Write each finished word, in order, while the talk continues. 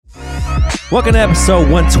Welcome to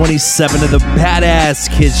episode 127 of the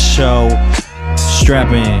Badass Kids Show.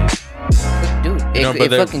 Strap in. Dude, it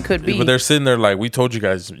fucking could be. But they're sitting there like, we told you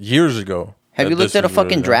guys years ago. Have you looked at a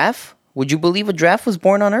fucking giraffe? Would you believe a giraffe was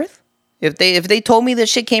born on Earth? If they told me this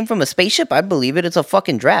shit came from a spaceship, I'd believe it. It's a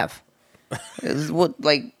fucking giraffe. Where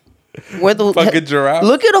the fucking giraffe?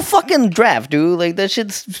 Look at a fucking giraffe, dude. Like, that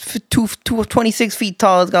shit's 26 feet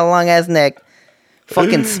tall. It's got a long ass neck.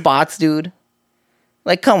 Fucking spots, dude.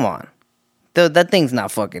 Like, come on. That thing's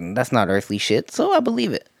not fucking. That's not earthly shit. So I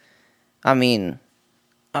believe it. I mean,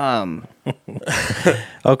 Okay.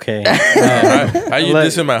 How you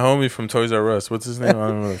dissing my homie from Toys R Us? What's his name? I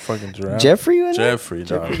don't know. Fucking giraffe. Jeffrey. Jeffrey,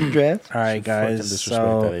 dog. Giraffe. All right, guys. Fucking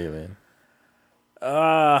disrespect that alien.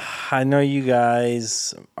 I know you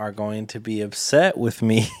guys are going to be upset with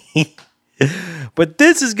me, but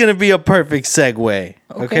this is going to be a perfect segue.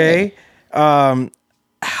 Okay.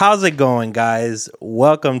 How's it going, guys?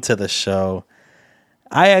 Welcome to the show.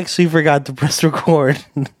 I actually forgot to press record.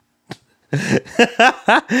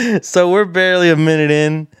 So we're barely a minute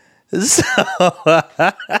in. So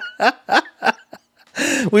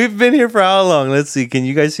we've been here for how long? Let's see. Can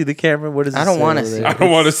you guys see the camera? What is it? I don't want to see. I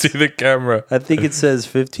don't want to see the camera. I think it says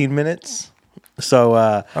 15 minutes. So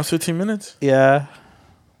That's 15 minutes? yeah.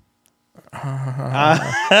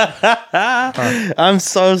 I'm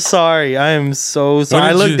so sorry. I am so sorry.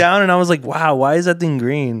 I looked down and I was like, wow, why is that thing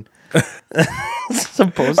green? It's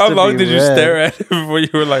supposed How to long be did you red. stare at it before you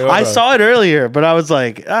were like, I saw it earlier, but I was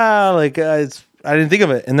like, it's, I didn't think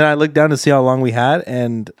of it. And then I looked down to see how long we had,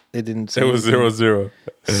 and it didn't say it was anything. 0-0.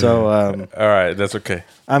 So All right, that's okay.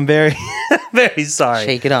 I'm very, very sorry.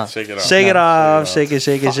 Shake it off. Shake it off. Shake it off.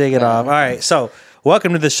 Shake it off. All right. So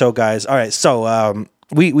welcome to the show, guys. All right. So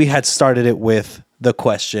we had started it with the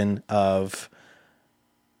question of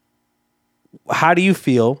how do you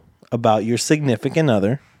feel about your significant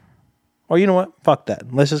other? Or you know what? Fuck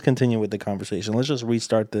that. Let's just continue with the conversation. Let's just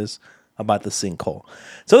restart this about the sinkhole.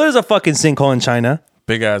 So there's a fucking sinkhole in China.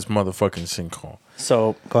 Big ass motherfucking sinkhole.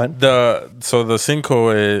 So go ahead. The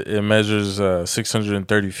sinkhole it measures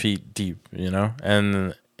 630 feet deep, you know,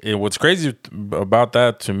 and what's crazy about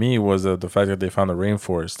that to me was the fact that they found a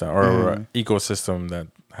rainforest or ecosystem that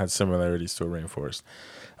had similarities to a rainforest.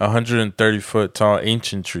 130-foot tall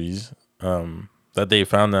ancient trees that they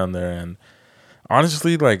found down there, and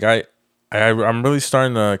honestly, like I'm really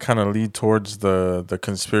starting to kind of lead towards the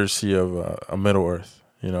conspiracy of a Middle Earth,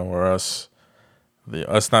 you know, or us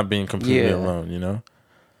not being completely alone, you know.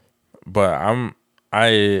 But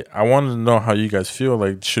I wanted to know how you guys feel.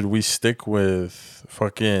 Like, should we stick with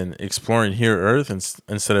fucking exploring here Earth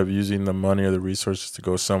instead of using the money or the resources to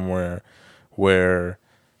go somewhere where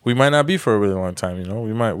we might not be for a really long time? You know,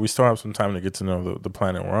 we still have some time to get to know the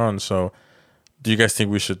planet we're on. So, do you guys think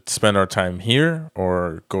we should spend our time here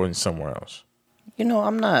or going somewhere else? You know,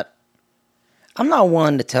 I'm not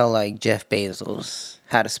one to tell like Jeff Bezos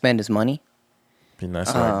how to spend his money. Be nice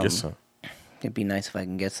if I get some. It'd be nice if I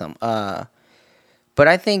can get some. But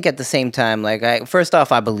I think at the same time, like, first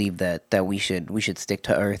off, I believe that we should stick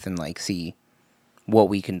to Earth and like see what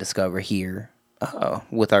we can discover here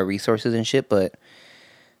with our resources and shit. But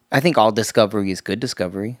I think all discovery is good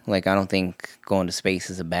discovery. Like, I don't think going to space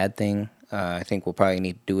is a bad thing. I think we'll probably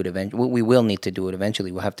need to do it eventually. We will need to do it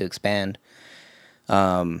eventually. We'll have to expand.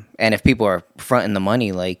 And if people are fronting the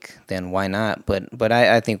money, like, then why not? But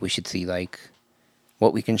I think we should see like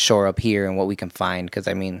what we can shore up here and what we can find. Because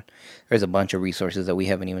I mean, there's a bunch of resources that we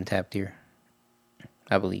haven't even tapped here,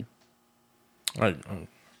 I believe.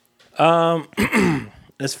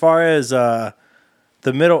 As far as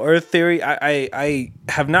the Middle Earth theory, I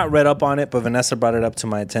have not read up on it, but Vanessa brought it up to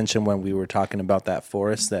my attention when we were talking about that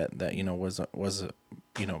forest that you know was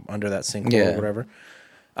you know under that sinkhole or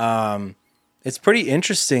whatever. It's pretty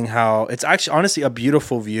interesting how it's actually honestly a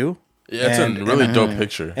beautiful view. Yeah, it's a really dope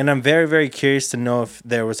picture. And I'm very, very curious to know if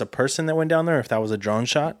there was a person that went down there, if that was a drone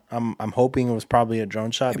shot. I'm hoping it was probably a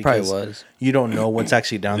drone shot because probably was. You don't know what's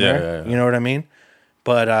actually down there. Yeah. You know what I mean?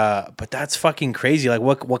 But that's fucking crazy. Like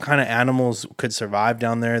what kind of animals could survive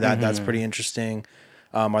down there? That's pretty interesting.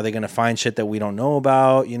 Are they gonna find shit that we don't know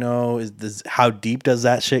about? You know, how deep does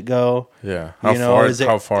that shit go? Yeah,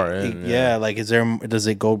 how far in? Yeah, like does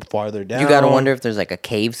it go farther down? You gotta wonder if there's like a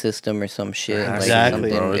cave system or some shit.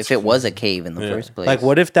 Exactly. Like if it was a cave in the first place. Like,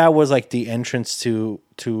 what if that was like the entrance to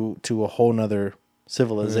a whole nother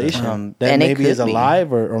civilization that maybe is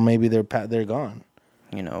alive, or maybe they're gone.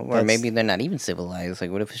 You know, or maybe they're not even civilized.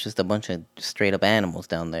 Like, what if it's just a bunch of straight up animals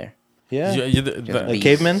down there? Yeah, like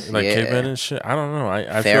cavemen, cavemen and shit. I don't know.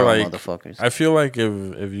 I feel like motherfuckers. I feel like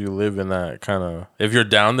if you live in that kind of, if you're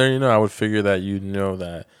down there, you know, I would figure that you know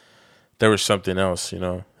that there was something else, you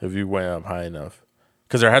know, if you went up high enough.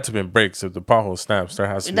 Because there had to be breaks. If the pothole snaps, there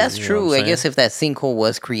has to be. That's you know true. what I'm I guess saying? if that sinkhole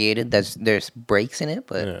was created, there's breaks in it,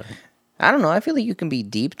 but Yeah. I don't know. I feel like you can be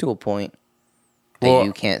deep to a point that Well-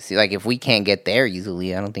 you can't see. Like if we can't get there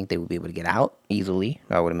easily, I don't think they would be able to get out easily.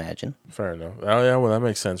 I would imagine. Fair enough. Oh yeah, well that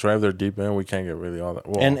makes sense. Right if they're deep in, we can't get really all that.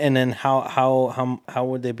 Well, And then how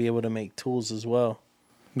would they be able to make tools as well?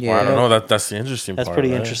 well, I don't know. That's the interesting That's part.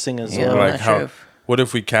 pretty right? interesting as Yeah, well. I'm Like not how? sure if- What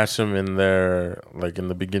if we catch them in there, like in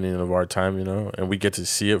the beginning of our time, you know, and we get to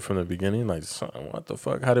see it from the beginning? Like, son, what the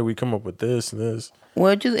fuck? How did we come up with this and this?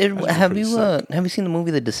 Well, just have pretty you seen the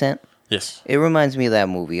movie The Descent? Yes. It reminds me of that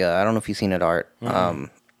movie. I don't know if you've seen it, Art.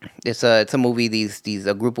 It's a movie.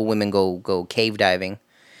 A group of women go cave diving.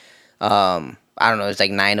 I don't know. It's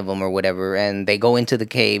like 9 of them or whatever, and they go into the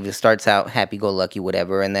cave. It starts out happy go lucky,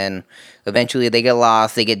 whatever, and then eventually they get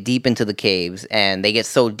lost. They get deep into the caves, and they get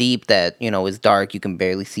so deep that it's dark. You can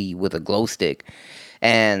barely see with a glow stick,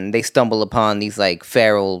 and they stumble upon these like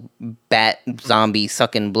feral bat zombie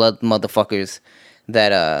sucking blood motherfuckers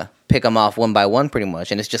that pick them off one by one, pretty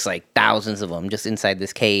much, and it's just like thousands of them just inside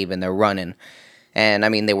this cave, and they're running. And I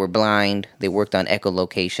mean, they were blind. They worked on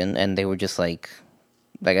echolocation, and they were just like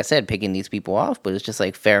I said, picking these people off. But it's just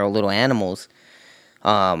like feral little animals.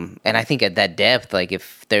 And I think at that depth, like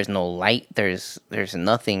if there's no light, there's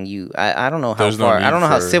nothing. I don't know how There's no far. I need don't know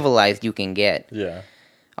how for- civilized you can get. Yeah.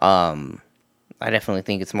 I definitely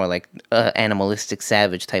think it's more like animalistic,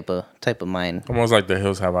 savage type of mind. Almost like The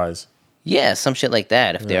Hills Have Eyes. Yeah, some shit like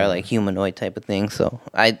that. If they are like humanoid type of thing. So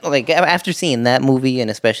I like after seeing that movie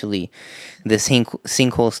and especially the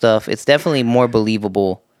sinkhole stuff, it's definitely more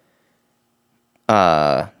believable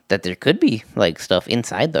that there could be like stuff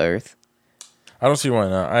inside the earth. I don't see why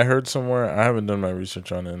not. I heard somewhere, I haven't done my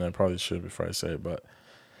research on it, and I probably should before I say it, but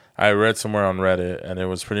I read somewhere on Reddit, and it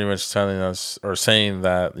was pretty much telling us or saying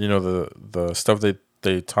that, you know, the stuff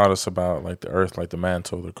they taught us about, like the earth, like the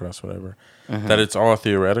mantle, the crust, whatever, that it's all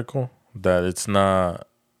theoretical, that it's not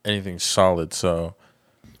anything solid. So,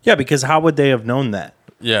 Yeah, because how would they have known that?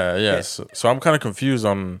 yeah. So I'm kind of confused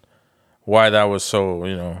on why that was so,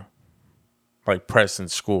 you know, like pressed in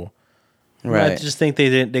school. I just think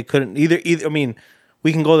they couldn't either. I mean,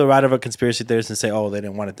 we can go the route of a conspiracy theorist and say, oh, they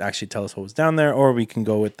didn't want to actually tell us what was down there, or we can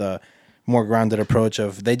go with the more grounded approach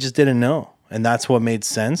of they just didn't know, and that's what made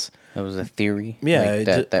sense. That was a theory. Yeah,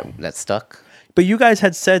 like that stuck. But you guys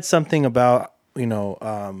had said something about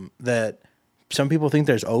that some people think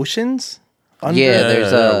there's oceans. Under Yeah, Yeah,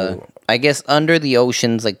 there's yeah. I guess under the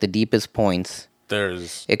oceans, like the deepest points,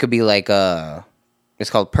 There's it could be like it's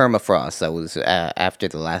called permafrost. That was after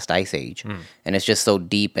the last ice age, and it's just so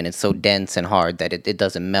deep and it's so dense and hard that it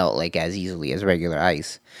doesn't melt like as easily as regular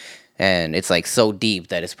ice. And it's like so deep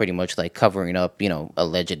that it's pretty much like covering up,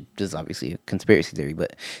 alleged. This is obviously a conspiracy theory,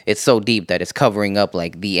 but it's so deep that it's covering up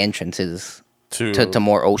like the entrances to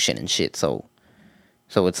more ocean and shit. So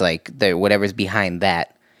it's like whatever's behind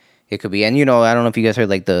that. It could be, and I don't know if you guys heard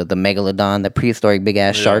like the megalodon, the prehistoric big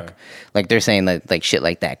ass shark. Like they're saying that like shit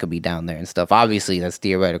like that could be down there and stuff. Obviously, that's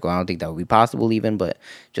theoretical. I don't think that would be possible even, but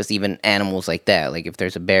just even animals like that. Like if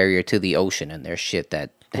there's a barrier to the ocean and there's shit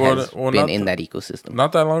that has been not in that ecosystem.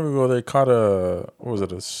 Not that long ago, they caught a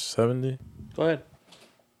 70? Go ahead.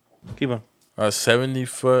 Keep on. A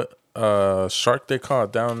 70-foot shark they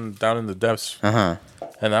caught down in the depths. Uh-huh.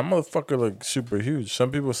 And that motherfucker looked super huge. Some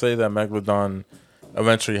people say that megalodon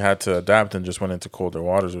eventually had to adapt and just went into colder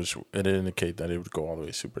waters, which it indicate that it would go all the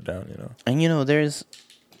way super down, And there's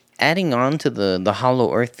adding on to the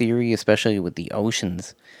hollow earth theory, especially with the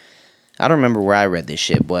oceans. I don't remember where I read this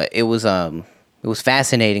shit, but it was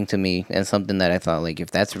fascinating to me and something that I thought like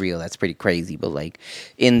if that's real, that's pretty crazy. But like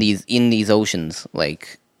in these oceans,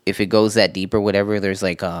 like if it goes that deep or whatever, there's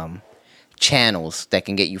like channels that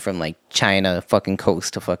can get you from like China fucking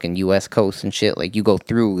coast to fucking US coast and shit. Like you go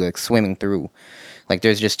through, like swimming through. Like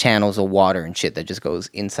there's just channels of water and shit that just goes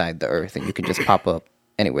inside the earth and you can just pop up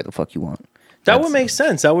anywhere the fuck you want. That would make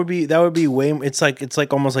sense. That would be way. It's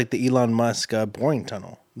like almost like the Elon Musk boring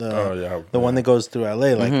tunnel. The one that goes through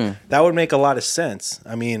LA. Like that would make a lot of sense.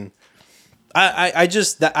 I mean,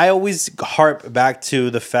 I always harp back to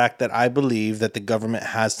the fact that I believe that the government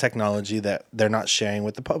has technology that they're not sharing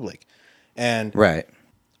with the public, and Right.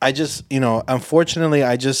 I just unfortunately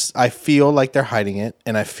I feel like they're hiding it,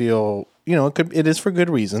 and I feel it is for good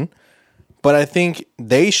reason, but I think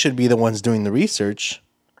they should be the ones doing the research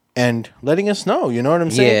and letting us know. You know what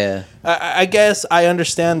I'm saying? Yeah. I guess I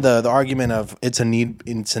understand the argument of it's a need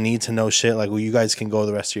to know shit. Like, well, you guys can go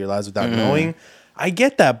the rest of your lives without knowing. I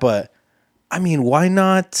get that, but I mean, why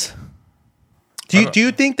not? Do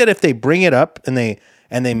you think that if they bring it up and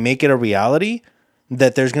they make it a reality,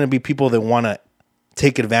 that there's going to be people that want to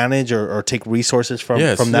take advantage or take resources from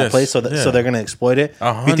that place, so they're going to exploit it.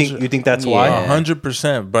 You think that's why?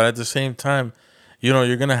 100%. But at the same time, you know,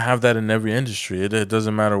 you're gonna have that in every industry. It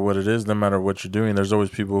doesn't matter what it is, no matter what you're doing. There's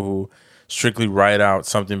always people who strictly write out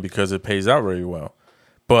something because it pays out very well.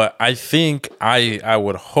 But I think I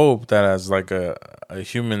would hope that as like a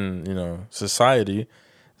human, you know, society,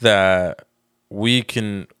 that we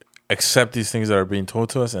can accept these things that are being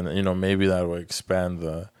told to us, and you know, maybe that will expand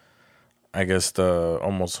the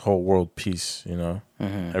almost whole world peace, you know,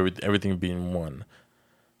 everything being one.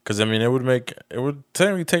 Because I mean, it would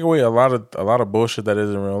technically take away a lot of bullshit that is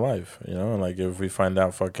in real life, you know. Like if we find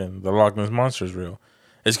out fucking the Loch Ness monster is real,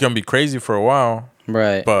 it's gonna be crazy for a while,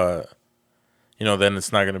 right? But you know, then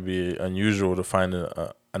it's not gonna be unusual to find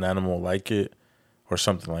an animal like it or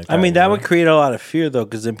something like that. I mean, that would create a lot of fear though,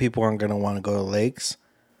 because then people aren't gonna want to go to lakes.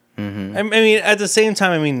 I mean, at the same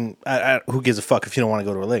time, I mean, who gives a fuck if you don't want to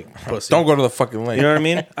go to a lake? Pussy. Don't go to the fucking lake. You know what I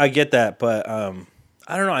mean? I get that, but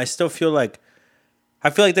I don't know. I still feel like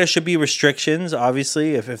there should be restrictions.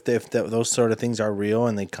 Obviously, if those sort of things are real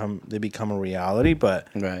and they become a reality. But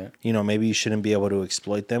right, you know, maybe you shouldn't be able to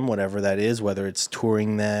exploit them, whatever that is, whether it's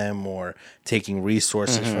touring them or taking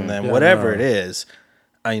resources from them, whatever it is.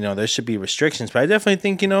 You know, there should be restrictions. But I definitely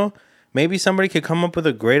think, you know, maybe somebody could come up with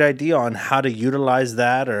a great idea on how to utilize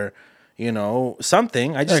that, or you know,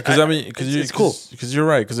 something. It's cool. Because you're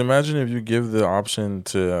right. Because imagine if you give the option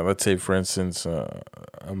to, let's say, for instance, a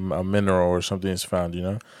mineral or something is found. You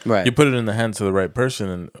know, right? You put it in the hands of the right person,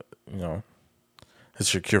 and you know,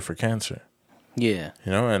 it's your cure for cancer. Yeah.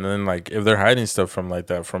 You know, and then like if they're hiding stuff from like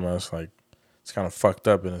that from us, like it's kind of fucked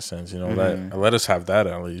up in a sense. You know, let us have that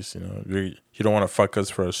at least. You know, you don't want to fuck us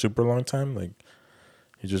for a super long time, like.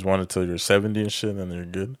 You just want it till you're 70 and shit, and you're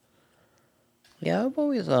good. Yeah,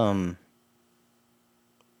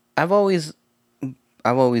 I've always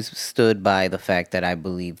stood by the fact that I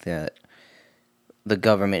believe that the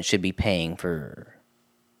government should be paying for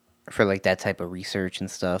like that type of research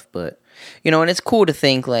and stuff. But you know, and it's cool to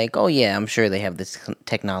think like, oh yeah, I'm sure they have this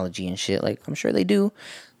technology and shit. Like I'm sure they do,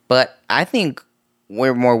 but I think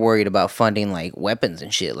we're more worried about funding like weapons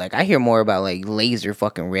and shit. Like I hear more about like laser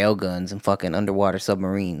fucking rail guns and fucking underwater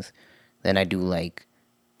submarines than I do like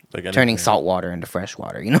turning salt water into fresh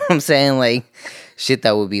water. You know what I'm saying? Like shit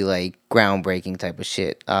that would be like groundbreaking type of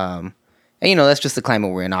shit. And you know, that's just the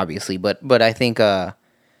climate we're in, obviously. But I think I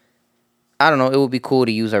don't know, it would be cool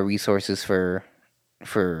to use our resources for I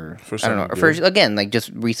don't know, for again, like just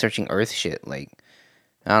researching Earth shit. Like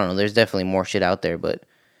I don't know, there's definitely more shit out there, but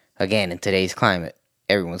again, in today's climate,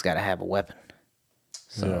 everyone's got to have a weapon.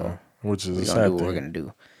 So, yeah, which is we a don't sad do what thing. we're gonna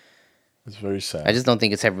do. It's very sad. I just don't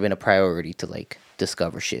think it's ever been a priority to like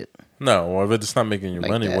discover shit. No, well, if it's not making you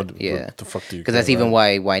like money, that. what the fuck do you? Because that's even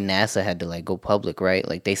why NASA had to like go public, right?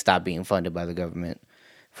 Like they stopped being funded by the government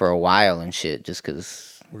for a while and shit, just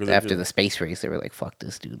because after the space race, they were like, "Fuck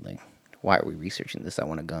this, dude! Like, why are we researching this? I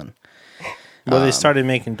want a gun." Well, they started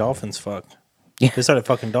making dolphins fuck. Yeah. They started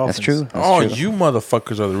fucking dolphins. That's true. You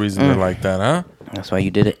motherfuckers are the reason they're like that, huh? That's why you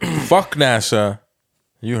did it. Fuck NASA.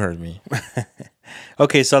 You heard me.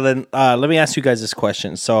 Okay, so then let me ask you guys this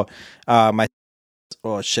question. So I'll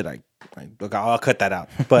cut that out.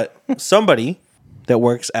 But somebody that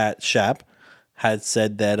works at SHAP had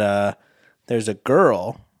said that there's a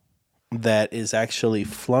girl that is actually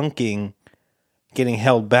flunking, getting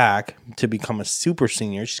held back to become a super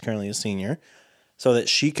senior. She's currently a senior, so that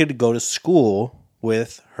she could go to school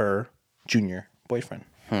with her junior boyfriend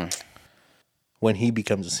when he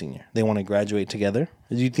becomes a senior. They want to graduate together.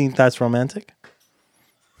 Do you think that's romantic?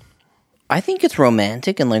 I think it's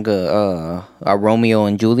romantic in like a Romeo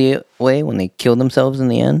and Juliet way when they kill themselves in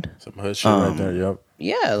the end. Some hood shit right there. Yep.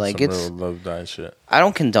 Yeah, like Some it's real love die shit. I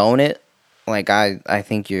don't condone it. Like I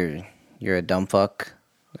think you're a dumb fuck.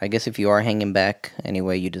 I guess if you are hanging back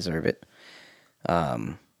anyway, you deserve it.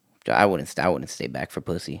 I wouldn't stay back for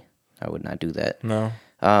pussy. I would not do that. No.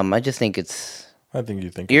 I just think it's. I think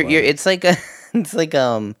you think you're. about it. It's like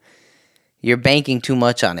you're banking too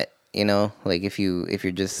much on it. You know, like if you're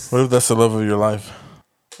just. What if that's the love of your life?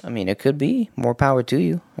 I mean, it could be. More power to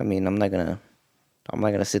you. I mean, I'm not gonna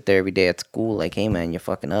sit there every day at school like, hey man, you're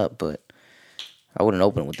fucking up. But I wouldn't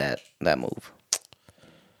open with that move.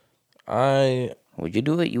 Would you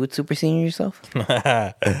do it? You would super senior yourself?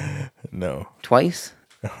 No. Twice?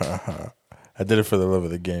 I did it for the love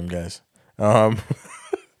of the game, guys. No,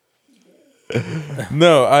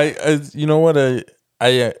 I you know what,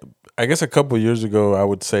 I guess a couple years ago I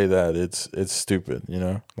would say that it's stupid, you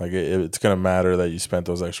know, like it's gonna matter that you spent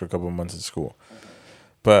those extra couple of months in school.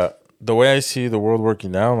 But the way I see the world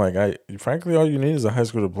working now, like frankly, all you need is a high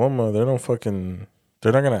school diploma. They don't fucking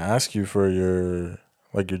They're not gonna ask you for your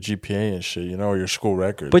GPA and shit, or your school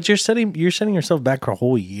record. But you're setting yourself back for a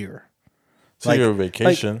whole year. so your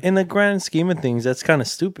vacation. in the grand scheme of things, that's kind of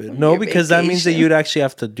stupid. No, Your because that means that vacation. you'd actually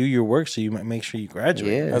have to do your work, so you might make sure you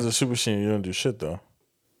graduate. Yeah. As a super senior, you don't do shit though.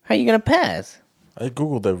 How you gonna pass? I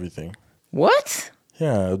googled everything. What?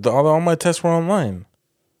 Yeah, all my tests were online.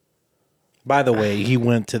 By the way, he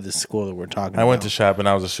went to the school that we're talking about. I went to shop and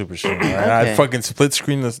I was a super senior. Right? I fucking split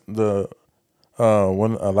screen the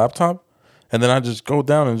laptop, and then I just go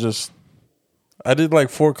down and I did like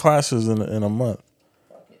 4 classes in a month.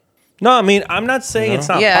 No, I mean, I'm not saying it's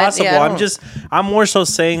not possible. I I'm I'm more so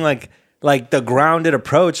saying like the grounded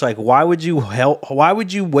approach. Like, why would you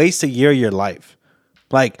waste a year of your life?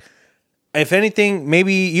 Like, if anything,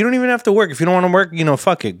 maybe you don't even have to work. If you don't want to work,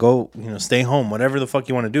 fuck it. Go, stay home, whatever the fuck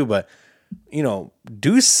you want to do. But,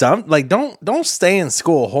 do something. Like, don't stay in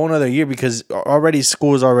school a whole nother year because already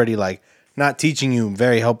school is already like not teaching you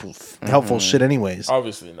very helpful shit anyways.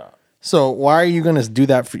 Obviously not. So why are you gonna do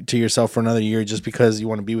that to yourself for another year just because you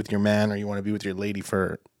want to be with your man or you want to be with your lady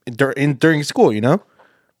during school?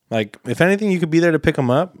 Like, if anything, you could be there to pick them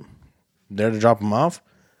up, there to drop them off.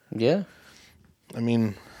 Yeah. I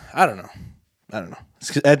mean, I don't know.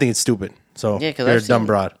 I think it's stupid. So Yeah, 'cause you're I've a dumb seen-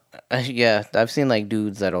 broad. Yeah, I've seen like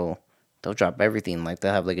dudes they'll drop everything. Like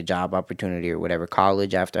they'll have like a job opportunity or whatever,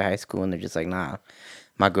 college after high school, and they're just like, nah,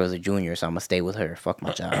 my girl's a junior, so I'm gonna stay with her. Fuck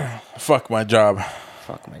my job. Fuck my job.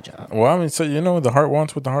 Fuck my job. Well, I mean, so the heart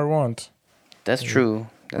wants what the heart wants. That's true.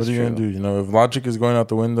 That's What are you true. gonna do? If logic is going out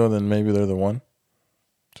the window, then maybe they're the one.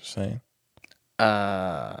 Just saying.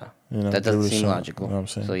 That there doesn't was seem some- logical. You know what I'm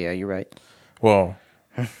saying? So yeah, you're right. Well,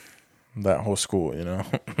 that whole school,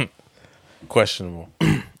 questionable.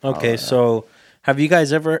 Okay, so have you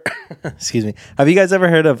guys ever? Excuse me. Have you guys ever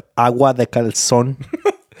heard of agua de calzón?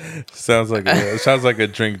 sounds like a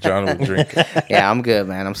drink John would drink. Yeah, I'm good,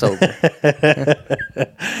 man. I'm sober.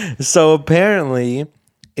 So apparently,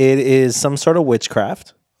 it is some sort of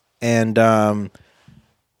witchcraft, and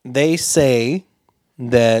they say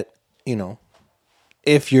that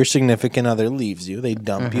if your significant other leaves you, they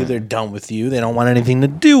dump you, they're done with you, they don't want anything to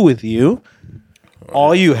do with you.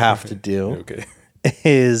 All you have to do Okay.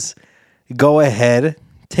 is go ahead,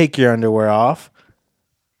 take your underwear off,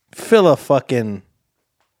 fill a fucking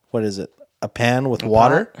a pan with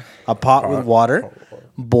water, a pot with water,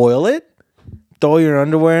 boil it, throw your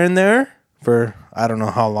underwear in there for I don't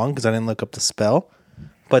know how long because I didn't look up the spell.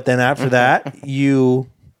 But then after that, you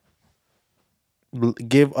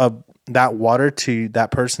give that water to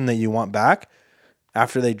that person that you want back.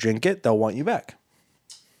 After they drink it, they'll want you back.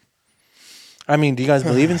 I mean, do you guys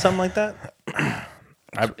believe in something like that?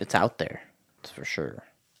 It's out there. It's for sure.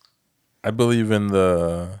 I believe in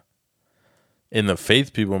the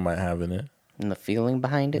faith people might have in it. And the feeling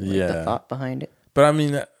behind it, like Yeah. the thought behind it. But I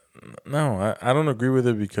mean, no, I don't agree with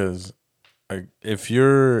it because if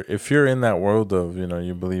you're in that world of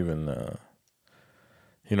you believe in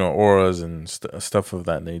auras and stuff of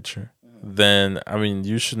that nature, then I mean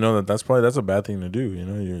you should know that's a bad thing to do.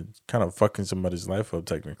 You're kind of fucking somebody's life up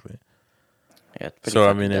technically. Yeah, it's pretty So I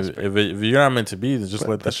fucking mean, desperate. if you're not meant to be, then just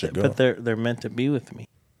let that shit go. But they're meant to be with me.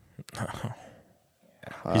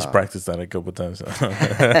 He's practiced that a couple times.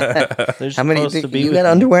 They're How many supposed to be you with got me.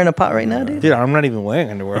 underwear in a pot right now, dude? Dude, I'm not even wearing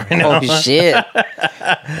underwear right now. Oh shit.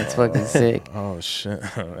 That's fucking sick. Oh shit!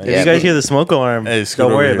 If Yeah, you guys hear the smoke alarm, Hey, scoot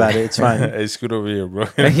don't over worry here. about it. It's fine. Hey, scoot over here, bro.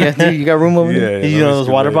 Yeah, dude, you got room over there? You know those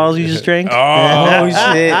water bottles you just drank? Oh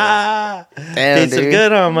shit. Ah, Damn, tasted dude.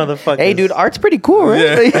 good, huh, motherfucker? Hey, dude, art's pretty cool,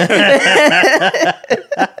 right?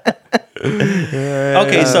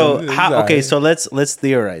 Okay, so alright. so let's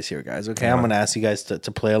theorize here, guys. Okay, I'm gonna ask you guys to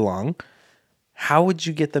play along. How would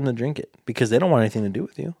you get them to drink it? Because they don't want anything to do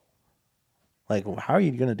with you. Like, how are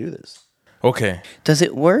you gonna do this? Okay. Does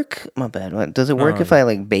it work? My bad. What- Does it work if I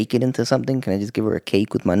like bake it into something? Can I just give her a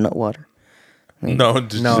cake with my nut water? No,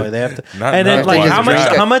 No, they have to. Not- and then, not like,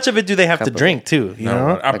 water. how much of it do they have to Cup of drink too? You No,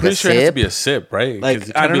 know, I'm Like pretty a sure it has to sip? be a sip, right? 'Cause Like, it I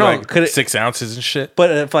can't don't be know. like Could it- 6 ounces and shit. but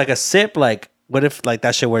if like a sip, like, what if like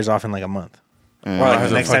that shit wears off in like a month, or like Has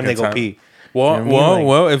the a next time they fucking go pee? Well, You know what I mean?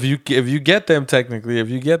 well. If you get them, technically, if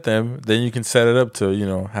you get them, then you can set it up to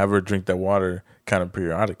have her drink that water kind of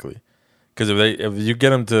periodically. Because if you get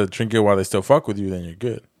them to drink it while they still fuck with you, then you're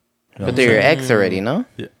good. But they're your ex already, no?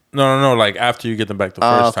 Yeah. No. Like after you get them back the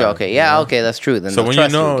Oh, first okay, time. okay. Yeah, okay, that's true. Then So they'll when you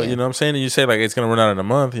trust know, again. what I'm saying, you say like it's gonna run out in a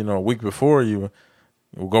month. A week before you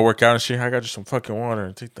go work out and shit. I got you some fucking water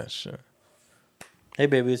and take that shit. Hey,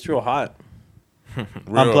 baby, it's real hot. Real-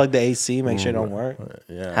 Unplug the AC, make sure it don't work.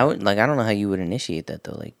 Yeah. How I don't know how you would initiate that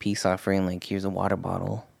though. Like peace offering, like here's a water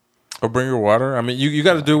bottle. Or bring her water. I mean, you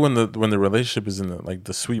got to do it when the relationship is in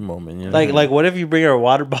the sweet moment. You know? Like what if you bring her a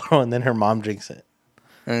water bottle and then her mom drinks it?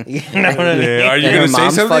 You know what I mean? Yeah, are you And gonna her say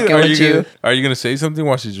mom's something? fucking with you. Are you gonna say something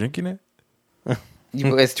while she's drinking it?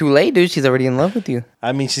 It's too late, dude. She's already in love with you.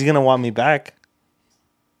 I mean, she's gonna want me back.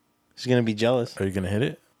 She's gonna be jealous. Are you gonna hit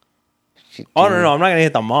it? Oh no, I'm not gonna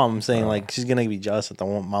hit the mom. I'm saying like she's gonna be jealous that the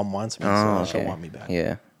mom wants me, so Oh, she'll okay. want me back.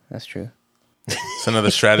 Yeah, that's true. It's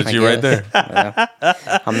another strategy I right guess.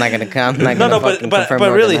 there. I'm not gonna come. I'm not No, gonna but fucking confirm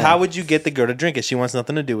more really, than how that. would you get the girl to drink it? She wants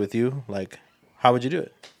nothing to do with you. Like, how would you do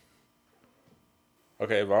it?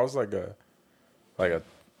 Okay, if I was like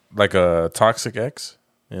a toxic ex,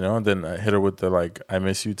 and then I hit her with the I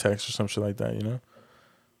miss you text or some shit like that,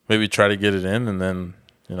 maybe try to get it in, and then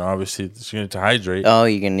obviously she's gonna need to hydrate, Oh,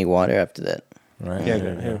 you're gonna need water after that. right? Yeah.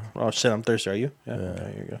 There you go. Oh shit, I'm thirsty. Are you? Yeah. Yeah.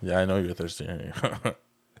 Okay, here you go. Yeah, I know you're thirsty.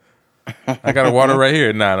 I got a water right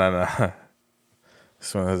here. Nah.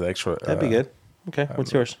 This one has extra. That'd be good. Okay,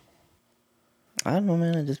 what's yours? I don't know,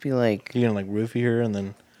 man. I'd just be like, You're gonna roofie her and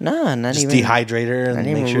then nah, not just even. dehydrate her and not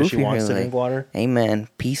make even sure she roofie her, wants to like- drink water. Hey, man,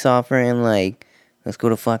 peace offering. Like, let's go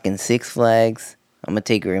to fucking Six Flags. I'm gonna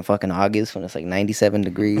take her in fucking August when it's like 97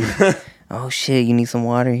 degrees. Oh shit, you need some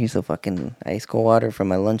water? Here's a fucking ice cold water from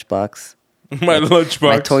my lunchbox. My lunchbox.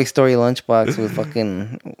 My Toy Story lunchbox with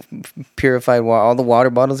fucking purified water. All the water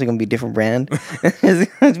bottles are gonna be different brand.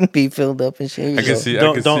 It's gonna be filled up and shit. I can So- see. I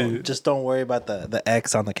Don't can don't see. just don't worry about the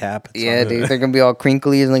X on the cap. It's Yeah, fine. dude, they're gonna be all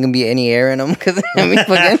crinkly. There's not gonna be any air in them because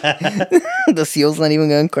the seal's not even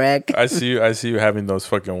gonna crack. I see you having those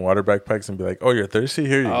fucking water backpacks and be like, "Oh, you're thirsty?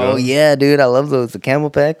 Here you go." Oh yeah, dude, I love those. The Camel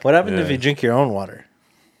Pack. What happens if Yeah. you drink your own water?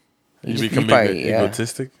 You just- become you probably- yeah.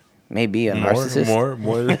 egotistic. Maybe a narcissist.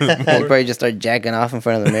 More. You probably just start jacking off in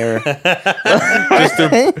front of the mirror.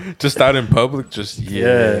 just out in public. Just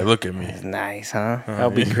Yeah. look at me. Nice, huh?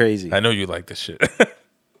 That'll be crazy. I know you like this shit.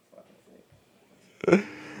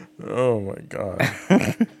 Oh my god.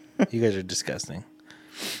 You guys are disgusting.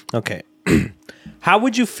 Okay. How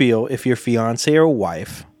would you feel if your fiance or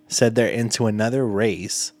wife said they're into another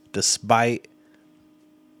race despite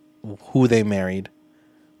who they married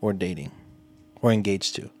or dating or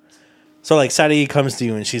engaged to? So like Sadie comes to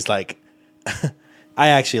you and she's like, I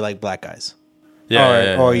actually like black guys.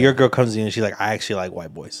 Or your girl comes to you and she's like, I actually like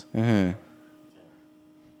white boys. Mm-hmm.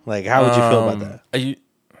 Like, how would you feel about that? Are you?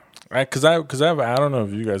 Because I don't know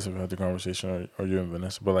if you guys have had the conversation or you and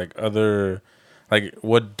Vanessa, but like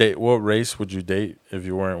what race would you date if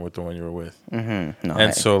you weren't with the one you were with? Mm-hmm. No,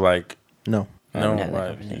 And so like No. no, haven't had that like,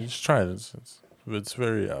 conversation. you just try it. It's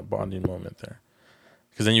very bonding moment there,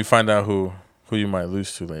 because then you find out who you might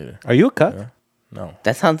lose to later. Are you a cuck? Yeah. No,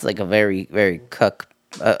 that sounds like a very, very cuck.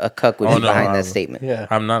 A cuck would Oh, be no, behind I'm- that statement. Yeah.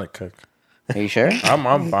 I'm not a cook. Are you sure?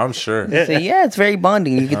 I'm sure. So yeah, it's very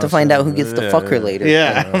bonding. You get to find out who gets to Yeah, fuck her yeah. later.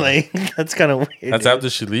 Yeah. Like, that's kind of weird. That's dude. after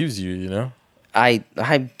she leaves you. I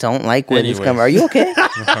don't like when these Anyways. come. Are you okay?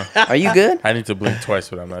 Are you good? I need to blink twice,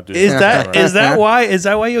 but I'm not doing Is it. that why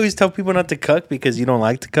you always tell people not to cuck because you don't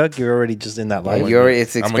like to cuck? You're already just in that life.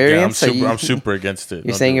 It's experience. I'm super against it.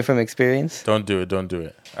 You're saying it from experience? Don't do it. Don't do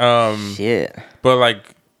it. Shit. But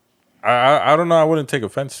like, I don't know. I wouldn't take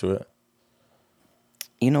offense to it.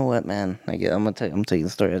 You know what, man? I'm gonna tell you the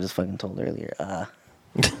story I just fucking told earlier.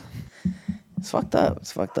 It's fucked up.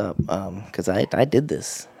 Cause I did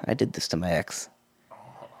this. I did this to my ex.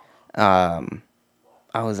 I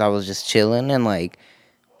was just chilling and like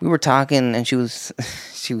we were talking and she was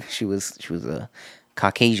she was a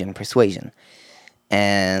Caucasian persuasion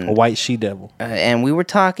and A white she devil. and we were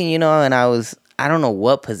talking, and I don't know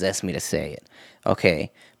what possessed me to say it.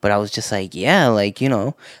 Okay. But I was just like, yeah, like,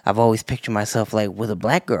 I've always pictured myself like with a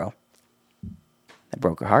black girl. That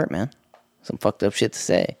broke her heart, man. Some fucked up shit to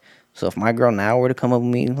say. So if my girl now were to come up with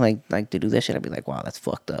me like to do that shit, I'd be like, wow, that's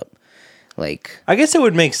fucked up. Like, I guess it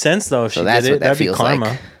would make sense though if so she that's did it. what that That'd be feels karma.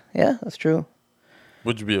 like. Yeah, that's true.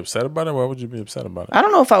 Would you be upset about it? Why would you be upset about it? I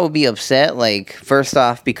don't know if I would be upset, like, first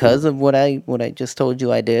off, because of what I just told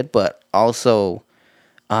you I did, but also,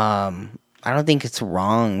 I don't think it's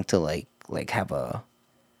wrong to like have a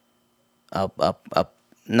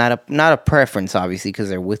not a preference, obviously, because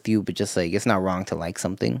they're with you, but just like it's not wrong to like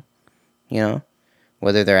something,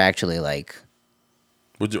 whether they're actually like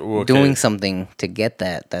Would you okay. doing something to get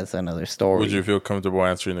that's another story. Would you feel comfortable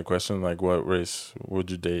answering the question? Like, what race would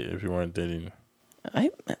you date if you weren't dating?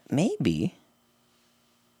 Maybe.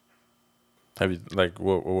 Have you like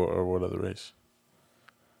what other race?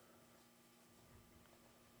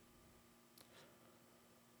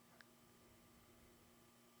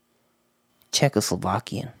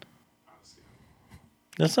 Czechoslovakian.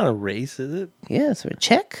 That's not a race, is it? Yeah, it's a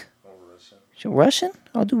Czech. Russian?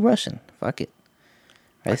 I'll do Russian. Fuck it.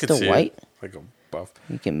 Are I they could still see white? it. Like a buff,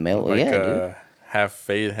 You can melt. like Yeah, dude. a half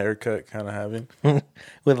fade haircut kind of having.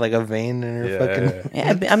 With like a vein in her Yeah, fucking.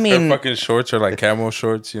 Yeah, I her mean, fucking shorts are like camo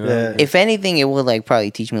shorts, you know. Yeah. if anything, it would like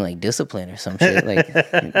probably teach me like discipline or some shit. Like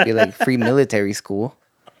it'd be like free military school.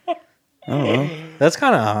 I don't know. That's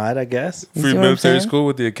kind of hot, I guess. You Free see what I'm military saying? school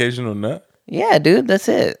with the occasional nut. Yeah, dude, that's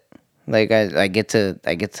it. Like I get to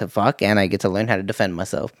fuck and I get to learn how to defend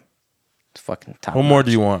myself. It's fucking top. What more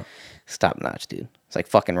do you want? It's top notch, dude. It's like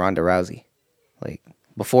fucking Ronda Rousey, like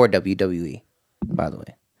before WWE. By the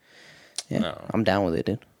way, yeah, No. I'm down with it,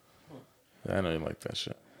 dude. I know you like that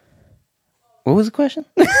shit. What was the question?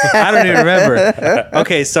 I don't even remember.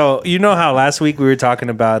 Okay, so you know how last week we were talking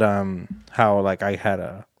about how like I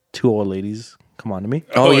had two old ladies come on to me.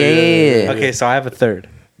 Oh, yeah. Okay, so I have a third.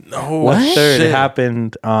 No, What? Third shit.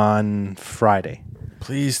 happened on Friday.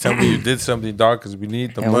 Please tell me you did something, dog, because we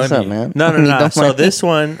need the Hey, money. what's up, man? No, Need the So money. this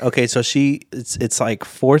one, okay, so it's like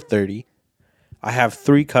 4:30. I have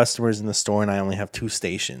 3 customers in the store, and I only have 2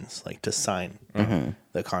 stations like to sign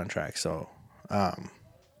the contract. So,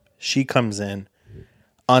 she comes in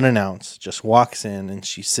unannounced, just walks in, and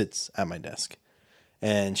she sits at my desk,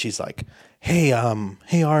 and she's like, "Hey,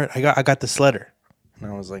 hey, Art, I got this letter,"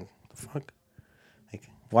 and I was like, "The fuck."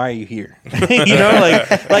 Why are you here? You know,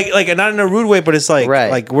 like not in a rude way, but it's like, Right.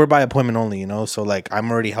 like we're by appointment only, you know? So like, I'm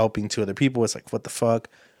already helping 2 other people. It's like, what the fuck?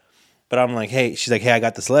 But I'm like, hey, she's like, hey, I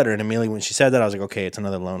got this letter. And immediately when she said that, I was like, okay, it's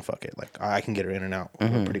another loan. Fuck it. Like I can get her in and out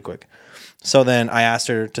pretty quick. So then I asked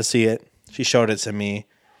her to see it. She showed it to me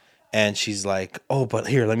and she's like, oh, but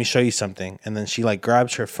here, let me show you something. And then she like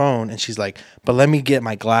grabs her phone and she's like, but let me get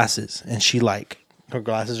my glasses. And she like, her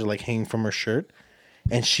glasses are like hanging from her shirt.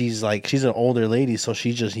 And she's like, she's an older lady, so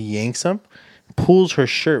she just yanks them, pulls her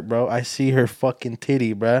shirt, bro. I see her fucking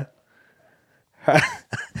titty, bro.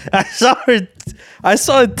 I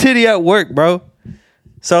saw a titty at work, bro.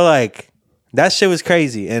 So like, that shit was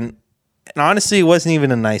crazy, and honestly, it wasn't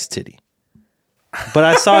even a nice titty. But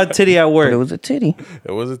I saw a titty at But it work. was a titty.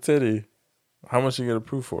 It was a titty. How much you get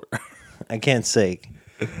approved for? I can't say.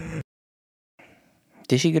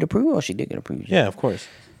 Did she get approved? Oh, she did get approved. Yeah, of course.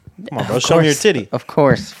 Come on, bro. Of Show me your course. titty. Of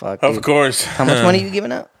course. Fuck. Of dude. course. How much money you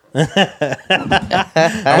giving out? How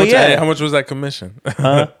much, yeah. how much was that commission?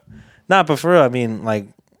 Nah, but for real, I mean, like,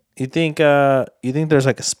 you think there's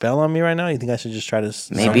like a spell on me right now? You think I should just try to?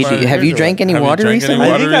 Maybe. Somebody- Have you drank any Have you water drank any recently?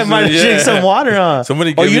 I water think I might have recently? drank some water, huh?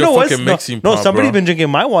 Somebody give me a what's- fucking mixing no, pot, somebody's bro. been drinking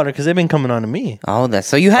my water because they've been coming on to me. Oh, that's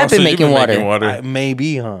so you have Also, been you've making water.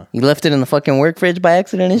 Maybe, huh? You left it in the fucking work fridge by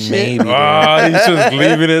accident and shit. Maybe. bro. Oh, he's just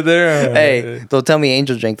leaving it there. Hey, don't tell me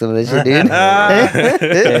Angel drank some of this shit, dude.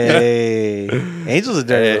 Hey, Angel's a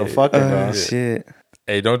dirty little fucker, bro. Oh shit.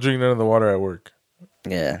 Hey, don't drink none of the water at work.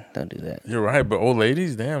 Yeah, don't do that. You're right, but old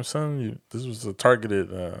ladies, damn son, this was a targeted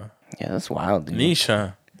Yeah, that's wild, dude. niche,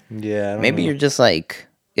 huh? Yeah, I don't Maybe know. you're just like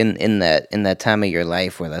in that time of your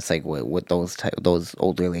life where that's like what those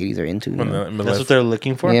older ladies are into. You know? That's what they're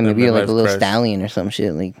looking for. Yeah, maybe you're like a midlife little crisis. stallion or some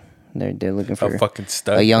shit. Like they're looking for A fucking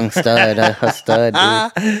stud. a young stud, a stud,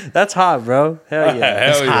 dude. That's hot, bro. Hell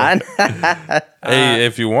yeah. Hell yeah. Hot. Hey,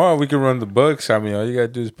 if you want, we can run the books. I mean, all you gotta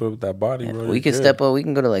do is put up that body, bro. we You're could good. step up. We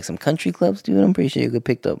can go to like some country clubs, dude. I'm pretty sure you get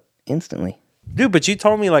picked up instantly. Dude, but you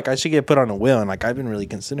told me like I should get put on a wheel, and like I've been really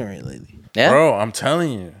considering it lately. Yeah, Bro, I'm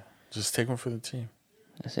telling you, just take one for the team.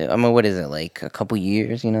 that's it. I mean, what is it like a couple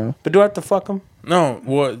years? You know, But do I have to fuck him? No,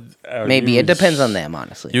 what? maybe it depends on them.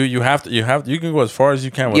 Honestly, You have to you can go as far as you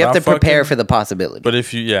can. you have to without prepare fucking, for the possibility. But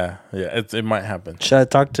if you, it might happen. Should I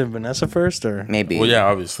talk to Vanessa first, or Maybe. Well, yeah,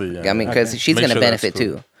 obviously. Yeah. I mean, because she's Make gonna sure that's benefit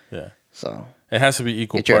cool. too. Yeah, So it has to be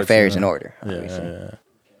equal. get your parts, affairs you in know? order. Yeah, Obviously. yeah.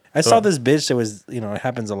 I saw this bitch that was, you know, it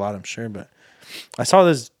happens a lot, I'm sure, but I saw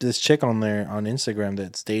this chick on there on Instagram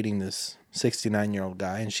that's dating this 69-year-old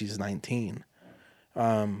guy, and she's 19.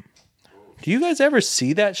 Do you guys ever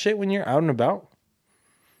see that shit when you're out and about?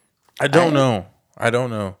 I don't know. I don't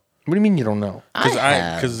know. What do you mean you don't know?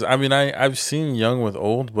 Because I've seen young with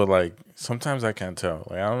old, but like sometimes I can't tell.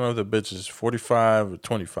 Like I don't know if the bitch is 45 or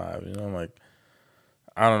 25. You know, like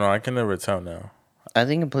I don't know. I can never tell now. I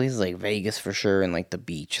think in places like Vegas for sure, and like the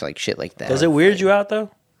beach, like shit like that. Does it weird you out though?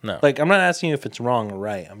 No. Like, I'm not asking you if it's wrong or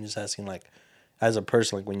right. I'm just asking, like, as a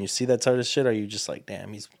person, like when you see that sort of shit, are you just like,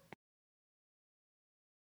 damn, he's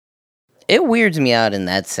It weirds me out in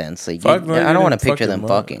that sense. Like, Fuck, no, I you don't want to didn't picture them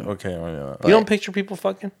fucking fucking. Okay, well, yeah. you don't picture people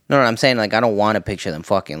fucking? No, I'm saying like I don't want to picture them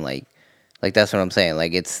fucking. Like that's what I'm saying.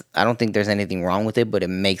 Like I don't think there's anything wrong with it, but it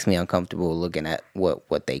makes me uncomfortable looking at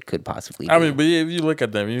what they could possibly do. I mean, but if you look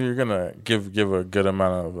at them, you're gonna give a good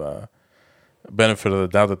amount of benefit of the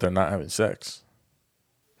doubt that they're not having sex.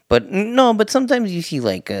 But no, but sometimes you see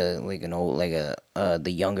like an old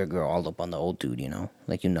the younger girl all up on the old dude, you know,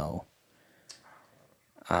 like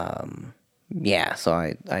yeah. So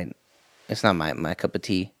I it's not my cup of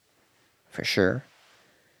tea, for sure.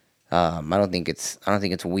 I don't think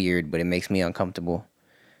it's weird, but it makes me uncomfortable.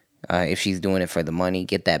 If she's doing it for the money,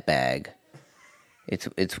 get that bag. It's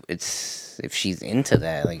if she's into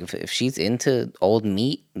that, like if she's into old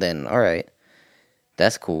meat, then all right,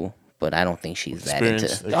 that's cool. But I don't think she's that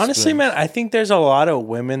into. Honestly, man, I think there's a lot of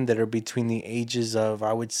women that are between the ages of,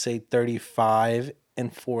 I would say, 35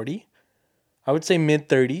 and 40. I would say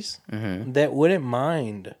mid-30s that wouldn't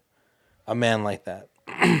mind a man like that.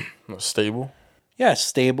 Stable. Yeah,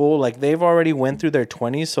 stable. Like they've already went through their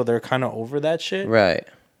 20s, so they're kind of over that shit. Right.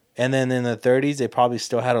 And then in the 30s, they probably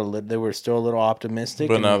still had they were still a little optimistic.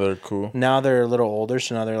 But now they're cool. Now they're a little older,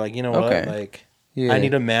 so now they're like, you know what? Like, I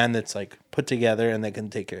need a man that's like put together and that can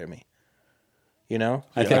take care of me. You know,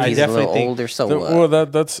 I definitely think older. So well,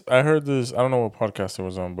 that's I heard this. I don't know what podcast it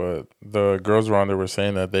was on, but the girls around there were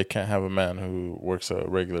saying that they can't have a man who works a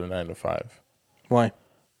regular 9 to 5. Why?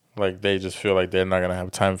 Like they just feel like they're not gonna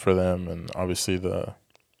have time for them, and obviously the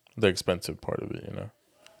expensive part of it, you know.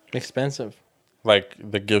 Expensive. Like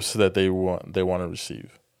the gifts that they want to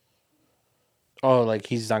receive. Oh, like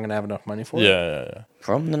he's not gonna have enough money for it. Yeah.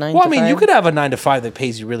 From the 9 Well, to 5? I mean, you could have a 9 to 5 that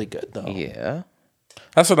pays you really good, though. Yeah.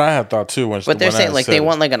 That's what I had thought too. But they're saying like they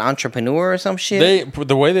want like an entrepreneur or some shit.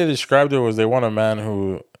 The way they described it was they want a man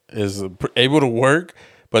who is able to work,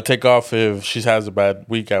 but take off if she has a bad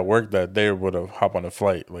week at work that day, would have hop on a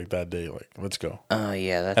flight like that day. Like, let's go. Oh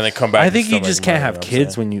yeah, and then come back. I think you just can't have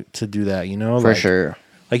kids to do that. You know, for sure.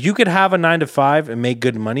 Like you could have a 9 to 5 and make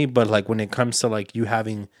good money, but like when it comes to like you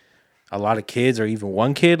having a lot of kids or even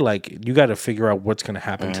one kid, like you got to figure out what's going to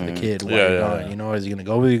happen to the kid while you're gone. You know, is he going to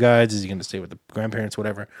go with you guys? Is he going to stay with the grandparents?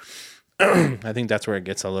 Whatever. I think that's where it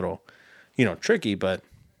gets a little, tricky. But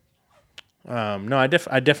no, I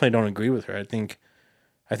definitely don't agree with her. I think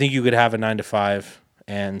you could have a 9 to 5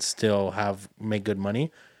 and still make good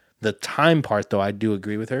money. The time part, though, I do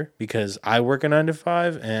agree with her because I work a 9 to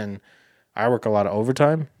 5 and I work a lot of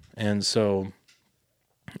overtime, and so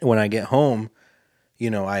when I get home,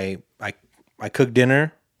 I cook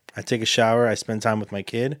dinner, I take a shower, I spend time with my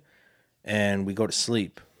kid, and we go to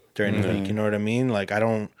sleep during the week. You know what I mean? Like I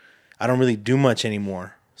don't really do much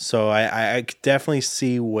anymore. So I definitely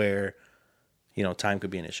see where, time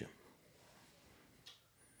could be an issue.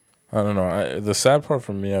 I don't know. The sad part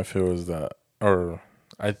for me, I feel, is that, or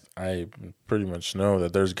I pretty much know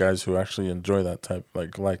that there's guys who actually enjoy that type,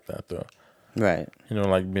 like that though. Right.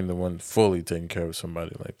 Like being the one fully taking care of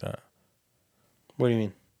somebody like that. What do you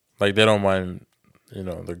mean? Like they don't mind,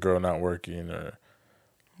 the girl not working or,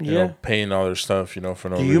 paying all their stuff, for no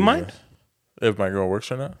reason. Do you mind? If my girl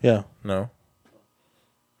works or not? Yeah. No.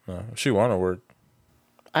 If she want to work.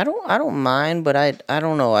 I don't mind, but I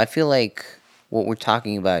don't know. I feel like what we're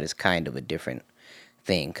talking about is kind of a different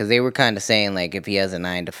thing. Because they were kind of saying, like, if he has a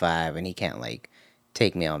 9 to 5 and he can't, like,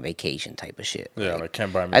 take me on vacation type of shit. Yeah, like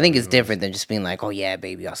can't buy me. I think it's different than just being like, oh, yeah,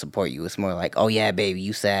 baby, I'll support you. It's more like, oh, yeah, baby,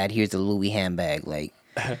 you sad. Here's a Louis handbag. Like,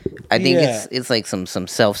 I think it's like some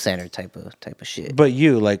self-centered type of shit. But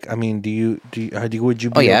you, like, I mean, would you be okay?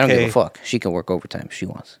 Oh, yeah, I don't give a fuck. She can work overtime if she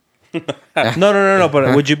wants. No.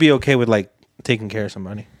 But would you be okay with, like, taking care of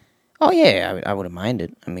somebody? Oh, yeah, I wouldn't mind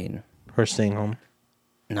it. I mean... Her staying home?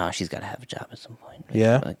 No, she's got to have a job at some point.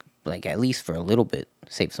 Yeah? Like at least for a little bit,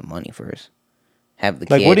 save some money first. Have the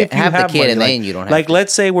like, kid. What if you have the kid money? and like, then you don't have like, to.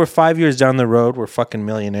 let's say we're 5 years down the road, we're fucking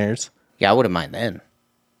millionaires. Yeah, I wouldn't mind then.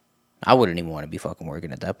 I wouldn't even want to be fucking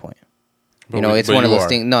working at that point. But it's one of those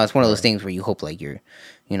things. No, it's one of those things where you hope like you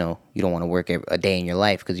don't want to work a day in your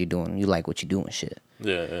life because you like what you do and shit.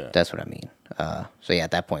 Yeah. That's what I mean. So yeah,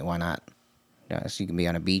 at that point, why not? So you can be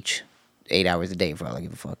on a beach 8 hours a day for all I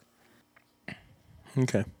give a fuck.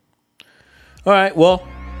 Okay. All right. Well,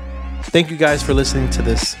 thank you guys for listening to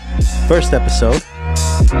this first episode.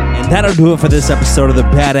 And that'll do it for this episode of the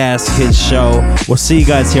Badass Kids Show. We'll see you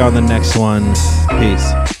guys here on the next one.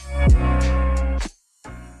 Peace.